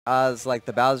as like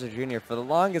the Bowser Jr. for the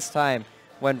longest time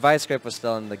when Vice Grip was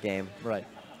still in the game. Right.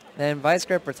 Then Vice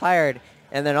Grip retired,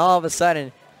 and then all of a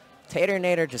sudden,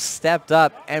 Taternator just stepped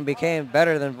up and became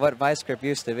better than what Vice Grip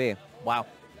used to be. Wow.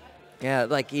 Yeah,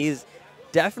 like he's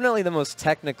definitely the most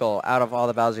technical out of all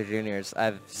the Bowser Juniors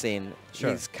I've seen.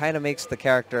 Sure. He's kind of makes the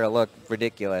character look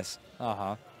ridiculous.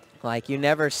 Uh-huh. Like you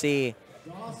never see.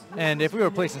 And if we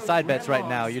were placing side bets right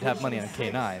now, you'd have money on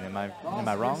K9. Am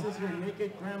I wrong?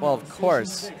 Well, of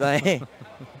course. Like,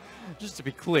 Just to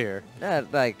be clear. yeah,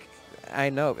 like I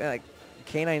know, like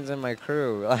K9's in my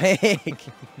crew. Like,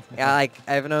 yeah, like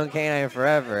I've known K9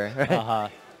 forever. Uh-huh.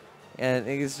 And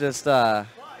he's just hey,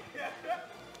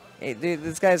 dude,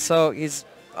 this guy's he's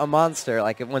a monster.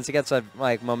 Like once he gets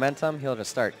like momentum, he'll just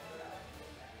start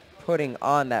putting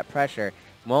on that pressure.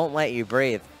 Won't let you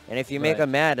breathe. And if you make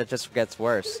him mad, it just gets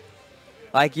worse.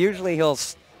 Like usually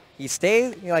he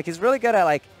stays, like he's really good at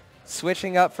like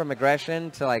switching up from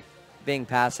aggression to like being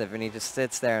passive, and he just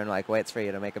sits there and like waits for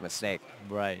you to make a mistake.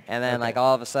 Right. And then like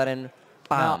all of a sudden,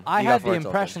 Now, bam. I had the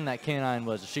impression that K9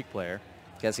 was a Sheik player.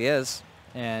 Because he is.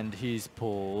 And he's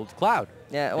pulled Cloud.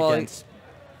 Yeah, well, against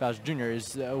Bowser Jr.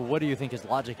 What do you think his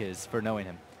logic is for knowing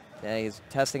him? Yeah, he's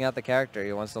testing out the character.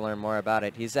 He wants to learn more about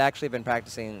it. He's actually been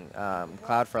practicing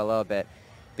Cloud for a little bit,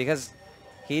 because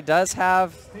he does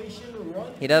have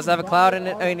a Cloud in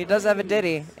it. I mean, he does have a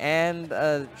Diddy and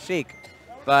a Sheik,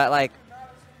 but like,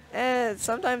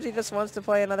 sometimes he just wants to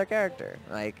play another character.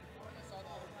 Like,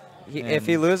 if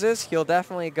he loses, he'll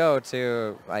definitely go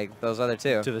to like those other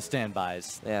two. To the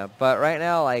standbys. Yeah, but right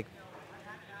now, like,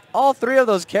 all three of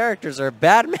those characters are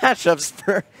bad matchups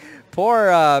for poor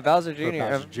Bowser Jr. For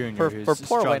Bowser Jr. For who's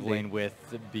poor struggling Wendy.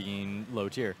 with being low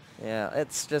tier. Yeah,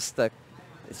 it's just the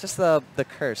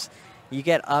curse. You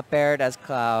get up aired as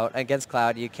Cloud against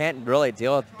Cloud. You can't really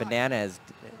deal with bananas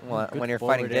when you're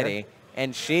fighting Diddy.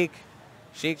 And Sheik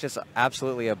just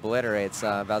absolutely obliterates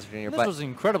Bowser Jr. This was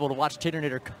incredible to watch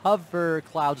Taternator cover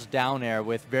Cloud's down air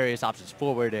with various options,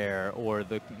 forward air or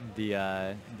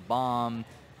the bomb,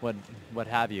 what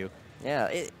have you.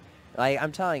 Yeah, like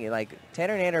I'm telling you, like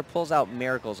Taternator pulls out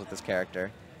miracles with this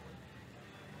character.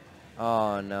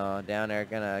 Oh no, down air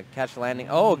gonna catch the landing.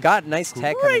 Oh, got nice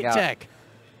tech coming out. Great tech.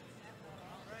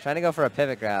 Trying to go for a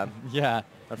pivot grab. Yeah.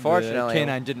 Unfortunately,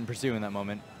 K9 didn't pursue in that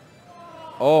moment.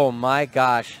 Oh my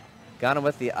gosh. Got him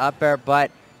with the up air, but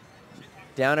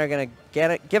down air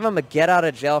gonna give him a get out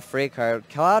of jail free card.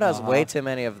 Cloud has way too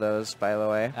many of those, by the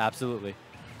way. Absolutely.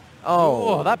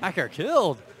 Oh, that back air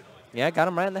killed. Yeah, got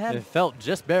him right in the head. It felt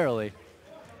just barely.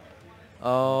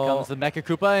 Oh. Comes the Mecha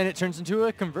Koopa, and it turns into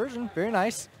a conversion. Very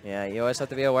nice. Yeah, you always have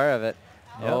to be aware of it.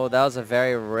 Yep. Oh, that was a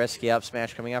very risky up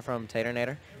smash coming out from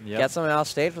Taternator. Yep. Gets him off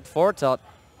stage with forward tilt.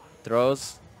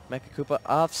 Throws Mecha Koopa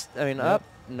up.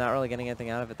 Not really getting anything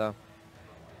out of it, though.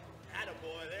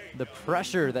 The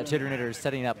pressure that Taternator is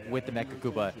setting up with the Mecha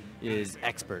Koopa is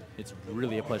expert. It's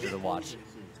really a pleasure to watch.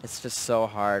 It's just so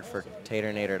hard for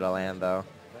Taternator to land, though.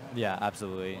 Yeah,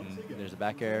 absolutely. And there's a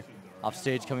back air. Off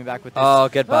stage coming back with this. Oh,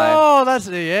 goodbye. Oh, that's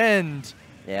the end.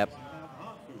 Yep.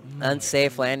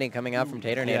 Unsafe landing coming out from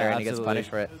Taternator, and he gets punished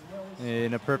for it.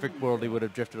 In a perfect world, he would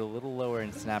have drifted a little lower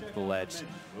and snapped the ledge.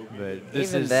 But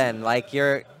this Even then, like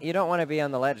you don't want to be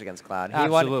on the ledge against Cloud.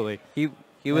 Absolutely.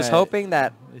 He was hoping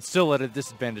that it's still at a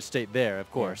disadvantaged state there,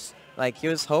 of course. Yeah. Like he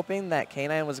was hoping that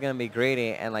K9 was going to be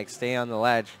greedy and like stay on the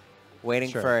ledge,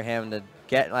 waiting for him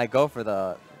to go for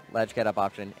the ledge get up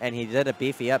option, and he did a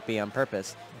beefy up B on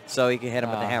purpose so he could hit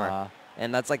him with the hammer.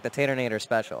 And that's like the Taternator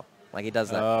special. Like he does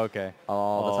that. Oh, okay.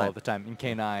 All the time. And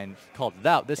K9 called it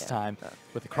out this time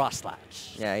with a cross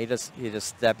slash. Yeah, he just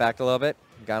stepped back a little bit,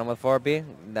 got him with 4B.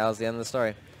 That was the end of the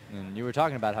story. And you were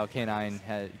talking about how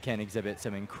K9 can exhibit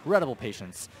some incredible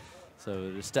patience.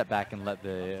 So to step back and let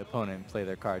the opponent play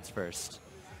their cards first.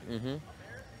 Mm-hmm.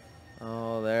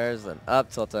 Oh, there's an up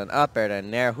tilt, an up air to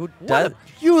Nair. What a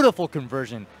beautiful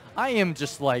conversion. I am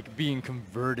just like being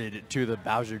converted to the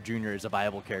Bowser Jr. as a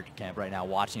viable character camp right now,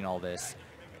 watching all this.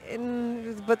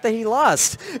 But he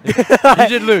lost. He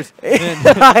did lose. And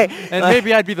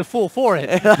maybe I'd be the fool for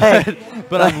it.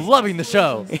 But I'm loving the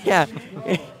show. Yeah.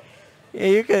 Yeah,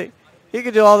 you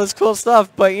could do all this cool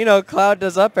stuff, but you know, Cloud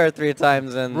does up air 3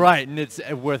 times and and it's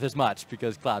worth as much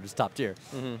because Cloud is top tier.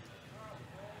 Mm-hmm.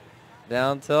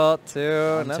 Down tilt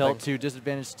to tilt to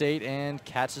disadvantaged state and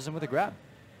catches him with a grab.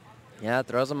 Yeah,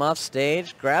 throws him off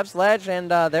stage, grabs ledge, and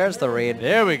there's the read.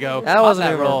 There we go. That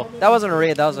wasn't a roll. That wasn't a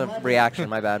read. That was a reaction.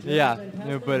 My bad. Yeah,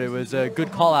 but it was a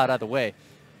good call out of the way.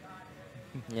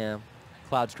 Yeah.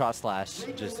 Cloud's cross slash,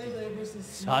 just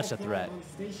such a threat.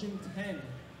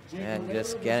 And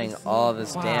just getting all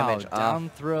this damage off.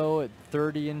 Down throw at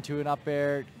 30 into an up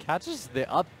air. Catches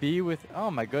the up B with,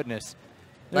 oh my goodness.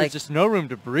 There's just no room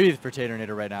to breathe for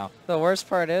Taternator right now. The worst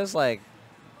part is, like,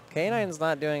 K9's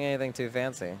not doing anything too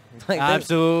fancy. Like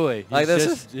Absolutely.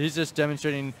 This, he's just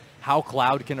demonstrating how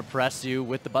Cloud can oppress you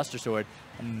with the Buster Sword.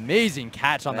 Amazing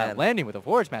catch on that landing with a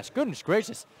forward smash. Goodness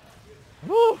gracious.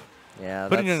 Woo! Yeah,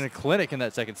 putting it in a clinic in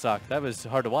that second stock. That was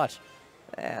hard to watch.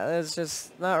 Yeah, there's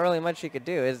just not really much he could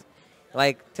do.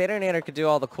 Like, Taternator could do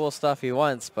all the cool stuff he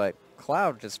wants, but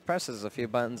Cloud just presses a few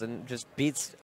buttons and just beats